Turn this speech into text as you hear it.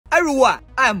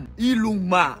I'm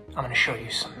Iluma. I'm gonna show you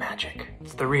some magic.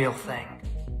 It's the real thing.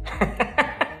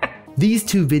 These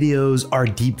two videos are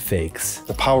deepfakes.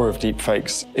 The power of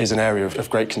deepfakes is an area of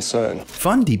great concern.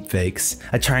 Fun deepfakes,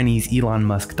 a Chinese Elon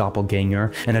Musk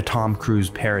doppelganger and a Tom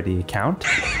Cruise parody account.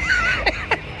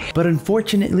 But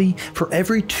unfortunately, for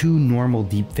every 2 normal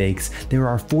deepfakes, there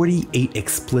are 48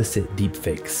 explicit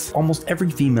deepfakes. Almost every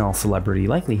female celebrity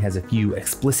likely has a few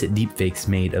explicit deepfakes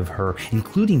made of her,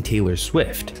 including Taylor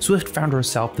Swift. Swift found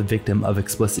herself the victim of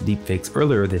explicit deepfakes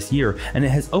earlier this year, and it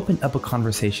has opened up a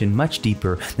conversation much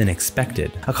deeper than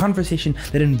expected. A conversation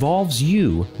that involves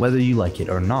you, whether you like it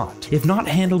or not. If not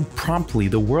handled promptly,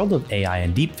 the world of AI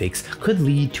and deepfakes could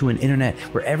lead to an internet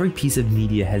where every piece of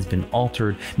media has been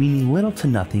altered, meaning little to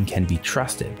nothing can be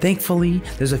trusted. Thankfully,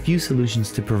 there's a few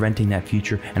solutions to preventing that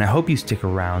future, and I hope you stick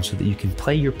around so that you can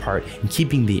play your part in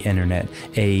keeping the internet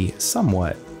a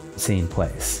somewhat sane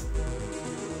place.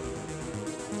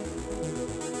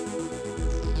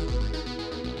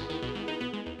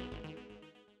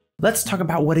 Let's talk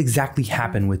about what exactly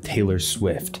happened with Taylor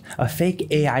Swift. A fake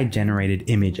AI-generated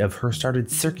image of her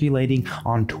started circulating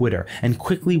on Twitter and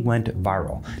quickly went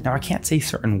viral. Now, I can't say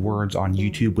certain words on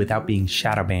YouTube without being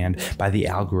shadow banned by the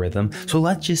algorithm, so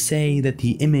let's just say that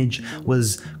the image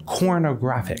was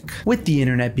pornographic. With the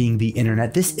internet being the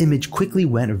internet, this image quickly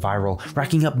went viral,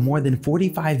 racking up more than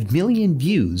 45 million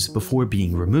views before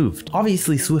being removed.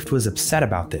 Obviously, Swift was upset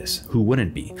about this. Who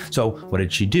wouldn't be? So what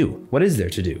did she do? What is there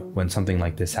to do when something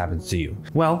like this happens to you?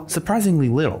 Well, surprisingly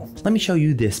little. Let me show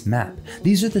you this map.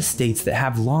 These are the states that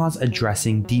have laws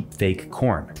addressing deepfake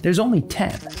porn. There's only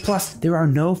 10. Plus, there are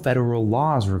no federal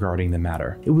laws regarding the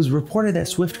matter. It was reported that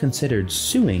Swift considered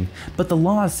suing, but the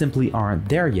laws simply aren't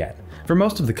there yet. For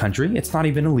most of the country, it's not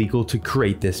even illegal to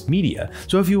create this media,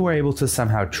 so if you were able to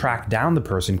somehow track down the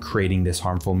person creating this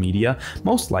harmful media,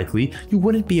 most likely you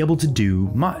wouldn't be able to do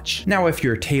much. Now, if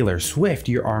you're Taylor Swift,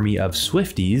 your army of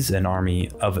Swifties, an army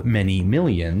of many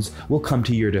millions, will come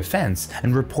to your defense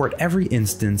and report every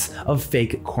instance of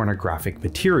fake pornographic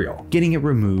material, getting it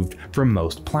removed from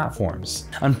most platforms.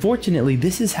 Unfortunately,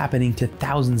 this is happening to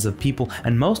thousands of people,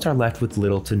 and most are left with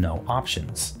little to no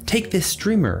options. Take this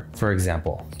streamer, for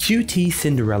example. QT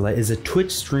Cinderella is a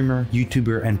Twitch streamer,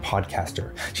 YouTuber, and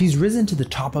podcaster. She's risen to the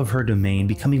top of her domain,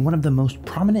 becoming one of the most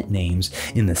prominent names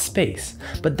in the space.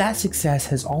 But that success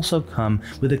has also come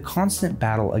with a constant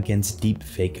battle against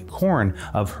deepfake porn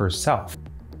of herself.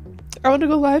 I want to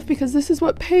go live because this is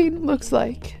what pain looks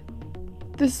like.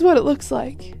 This is what it looks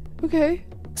like, okay?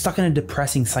 Stuck in a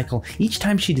depressing cycle, each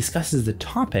time she discusses the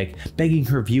topic, begging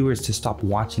her viewers to stop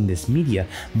watching this media,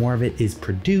 more of it is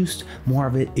produced, more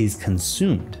of it is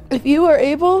consumed. If you are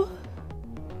able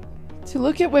to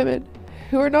look at women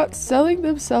who are not selling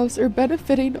themselves or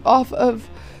benefiting off of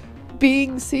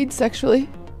being seen sexually,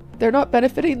 they're not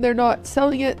benefiting, they're not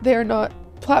selling it, they're not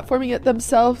platforming it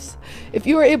themselves. If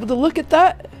you are able to look at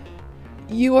that,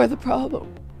 you are the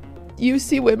problem. You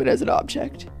see women as an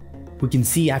object. We can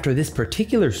see after this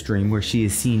particular stream where she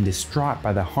is seen distraught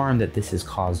by the harm that this has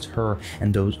caused her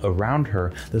and those around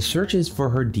her, the searches for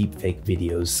her deepfake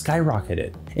videos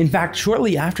skyrocketed. In fact,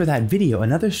 shortly after that video,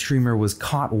 another streamer was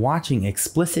caught watching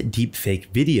explicit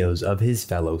deepfake videos of his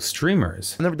fellow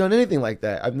streamers. I've never done anything like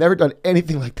that. I've never done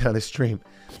anything like that on a stream.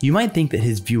 You might think that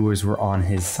his viewers were on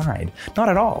his side. Not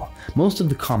at all. Most of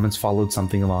the comments followed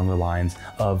something along the lines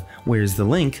of, "Where's the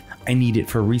link? I need it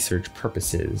for research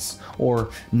purposes." Or,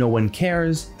 "No one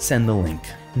cares, send the link."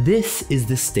 This is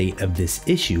the state of this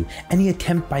issue. Any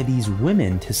attempt by these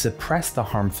women to suppress the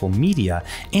harmful media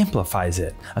amplifies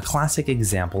it, a classic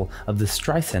example of the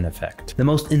Streisand effect. The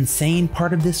most insane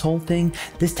part of this whole thing,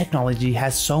 this technology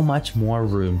has so much more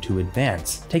room to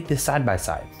advance. Take this side by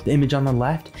side. The image on the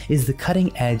left is the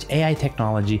cutting-edge AI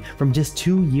technology from just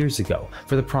 2 years ago.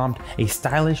 For the prompt, a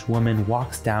stylish woman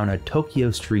walks down a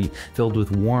Tokyo street filled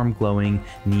with warm, glowing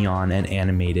neon and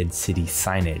animated city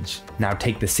signage. Now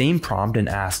take the same prompt and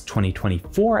ask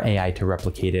 2024 AI to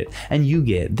replicate it, and you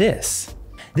get this.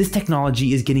 This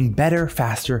technology is getting better,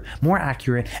 faster, more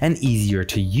accurate, and easier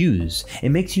to use. It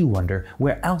makes you wonder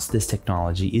where else this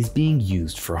technology is being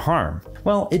used for harm.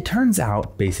 Well, it turns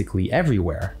out basically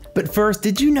everywhere. But first,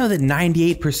 did you know that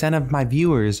 98% of my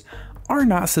viewers are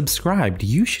not subscribed?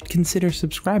 You should consider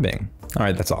subscribing.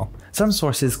 Alright, that's all. Some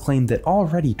sources claim that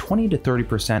already 20 to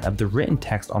 30% of the written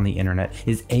text on the internet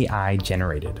is AI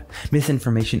generated.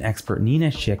 Misinformation expert Nina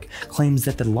Schick claims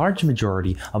that the large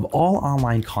majority of all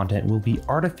online content will be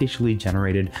artificially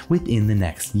generated within the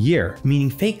next year, meaning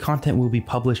fake content will be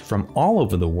published from all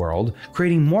over the world,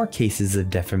 creating more cases of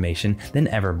defamation than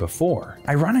ever before.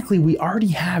 Ironically, we already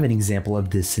have an example of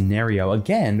this scenario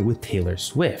again with Taylor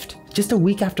Swift. Just a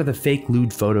week after the fake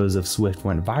lewd photos of Swift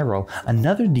went viral,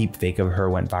 another deepfake of her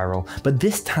went viral, but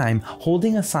this time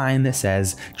holding a sign that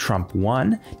says, "Trump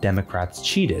won, Democrats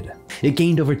cheated." It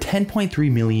gained over 10.3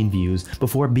 million views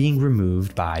before being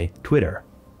removed by Twitter.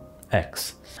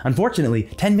 X. Unfortunately,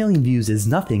 10 million views is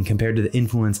nothing compared to the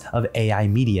influence of AI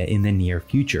media in the near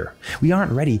future. We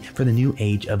aren't ready for the new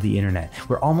age of the internet,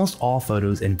 where almost all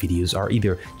photos and videos are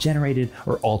either generated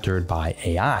or altered by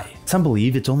AI. Some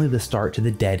believe it's only the start to the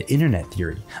dead internet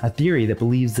theory, a theory that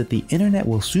believes that the internet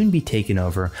will soon be taken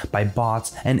over by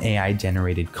bots and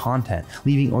AI-generated content,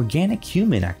 leaving organic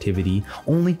human activity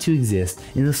only to exist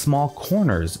in the small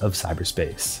corners of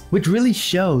cyberspace. Which really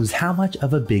shows how much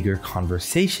of a bigger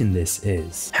conversation this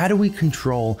is. How do we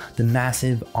control the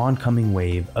massive oncoming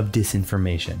wave of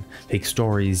disinformation, fake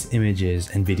stories, images,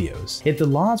 and videos? If the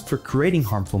laws for creating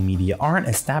harmful media aren't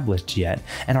established yet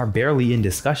and are barely in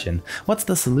discussion, what's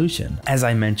the solution? As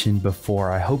I mentioned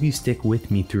before, I hope you stick with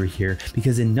me through here,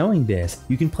 because in knowing this,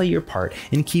 you can play your part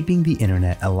in keeping the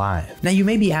internet alive. Now you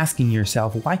may be asking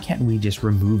yourself, why can't we just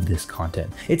remove this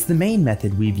content? It's the main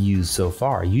method we've used so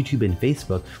far. YouTube and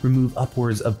Facebook remove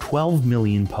upwards of 12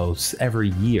 million posts every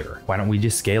year. Why don't we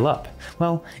just scale up?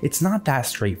 Well, it's not that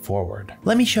straightforward.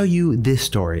 Let me show you this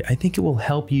story. I think it will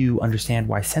help you understand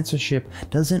why censorship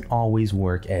doesn't always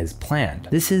work as planned.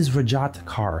 This is Rajat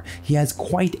Kaur. He has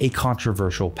quite a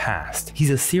controversial past. He's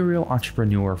a serial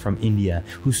entrepreneur from India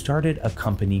who started a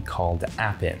company called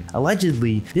Appin.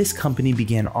 Allegedly, this company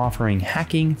began offering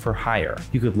hacking for hire.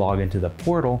 You could log into the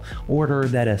portal, order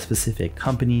that a specific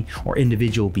company or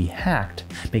individual be hacked,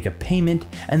 make a payment,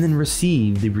 and then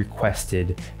receive the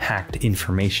requested hacked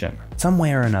information. Some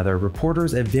way or another,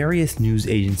 reporters at various news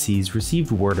agencies received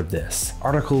word of this.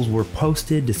 Articles were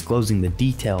posted disclosing the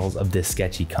details of this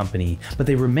sketchy company, but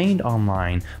they remained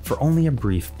online for only a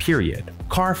brief period.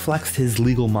 Kaur flexed his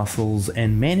legal muscles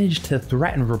and managed to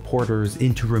threaten reporters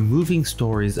into removing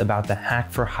stories about the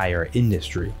hack-for-hire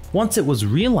industry. Once it was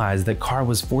realized that Kaur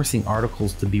was forcing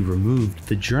articles to be removed,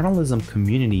 the journalism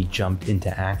community jumped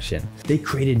into action. They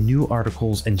created new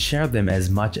articles and shared them as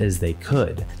much as they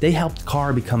could. They helped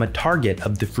Kaur become a target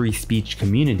of the free speech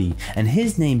community, and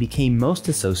his name became most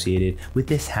associated with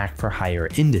this hack-for-hire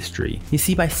industry. You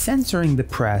see, by censoring the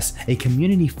press, a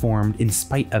community formed in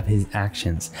spite of his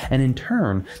actions, and in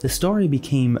turn, the story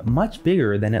became much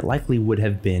bigger than it likely would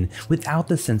have been without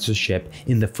the censorship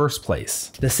in the first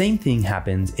place. The same thing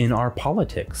happens in our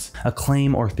politics. A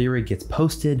claim or theory gets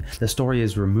posted, the story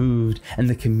is removed, and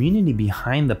the community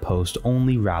behind the post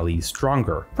only rallies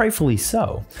stronger. Rightfully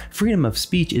so. Freedom of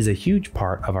speech is a huge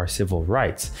part of our civil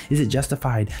rights. Is it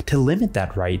justified to limit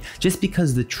that right just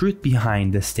because the truth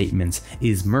behind the statements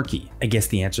is murky? I guess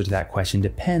the answer to that question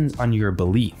depends on your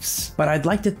beliefs. But I'd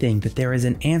like to think that there is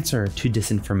an answer to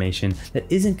disinformation that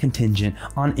isn't contingent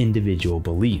on individual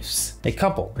beliefs. A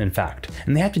couple, in fact,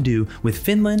 and they have to do with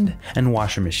Finland and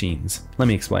washer machines. Let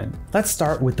me explain. Let's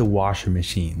start with the washer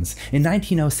machines. In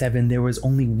 1907, there was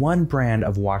only one brand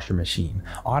of washer machine,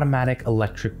 Automatic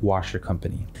Electric Washer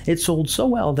Company. It sold so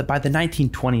well that by the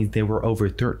 1920s, there were over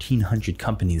 1,300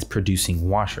 companies producing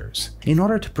washers. In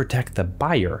order to protect the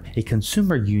buyer, a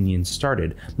consumer union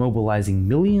started, mobilizing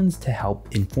millions to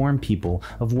help inform people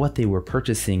of what they were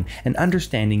purchasing and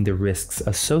understanding the risks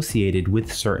associated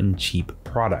with certain cheap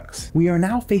products. We are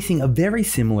now facing a very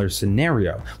similar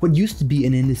scenario. What used to be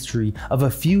an industry of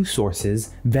a few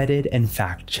sources, vetted and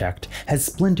fact-checked, has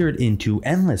splintered into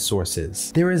endless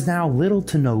sources. There is now little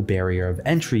to no barrier of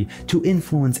entry to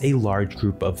influence a large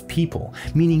group of people,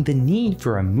 meaning the need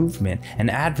for a movement and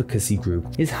advocacy group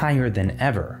is higher than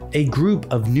ever. A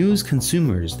group of news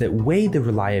consumers that weigh the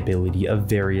reliability of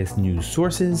various news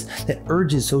sources, that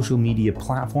urges social media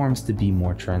platforms to be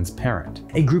more transparent.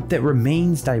 A group that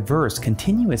remains diverse,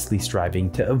 continuously striving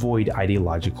to avoid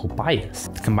ideological bias.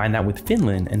 Combine that with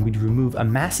Finland and we'd remove a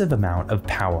massive amount of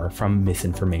power from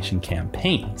misinformation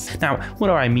campaigns. Now, what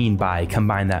do I mean by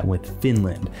combine that with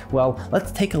Finland? Well,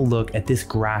 let's take a look at this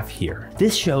graph here.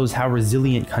 This shows how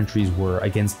resilient countries were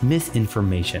against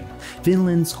misinformation.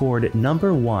 Finland scored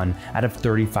number 1 out of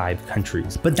 35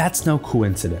 countries, but that's no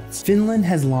coincidence. Finland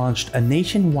has launched a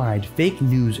nationwide fake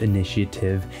news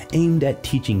initiative aimed at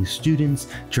teaching students,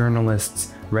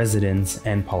 journalists, residents,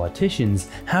 and politicians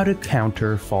how to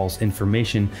counter false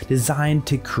information designed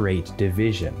to create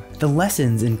division. The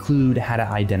lessons include how to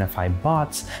identify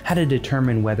bots, how to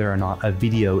determine whether or not a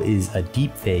video is a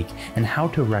deepfake, and how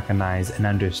to recognize and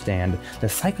understand the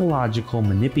psychological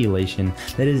manipulation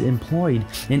that is employed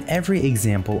in every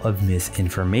example of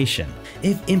misinformation.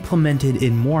 If implemented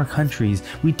in more countries,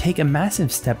 we'd take a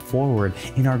massive step forward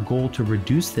in our goal to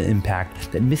reduce the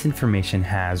impact that misinformation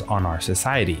has on our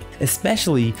society,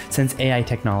 especially Eventually, since AI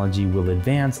technology will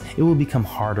advance, it will become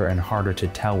harder and harder to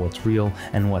tell what's real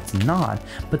and what's not,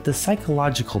 but the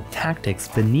psychological tactics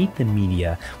beneath the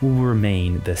media will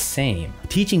remain the same.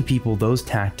 Teaching people those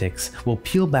tactics will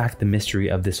peel back the mystery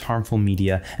of this harmful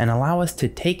media and allow us to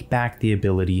take back the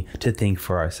ability to think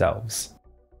for ourselves.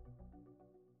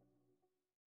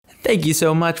 Thank you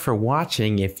so much for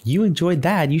watching. If you enjoyed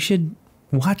that, you should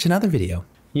watch another video.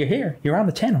 You're here, you're on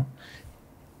the channel.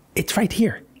 It's right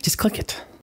here. Just click it.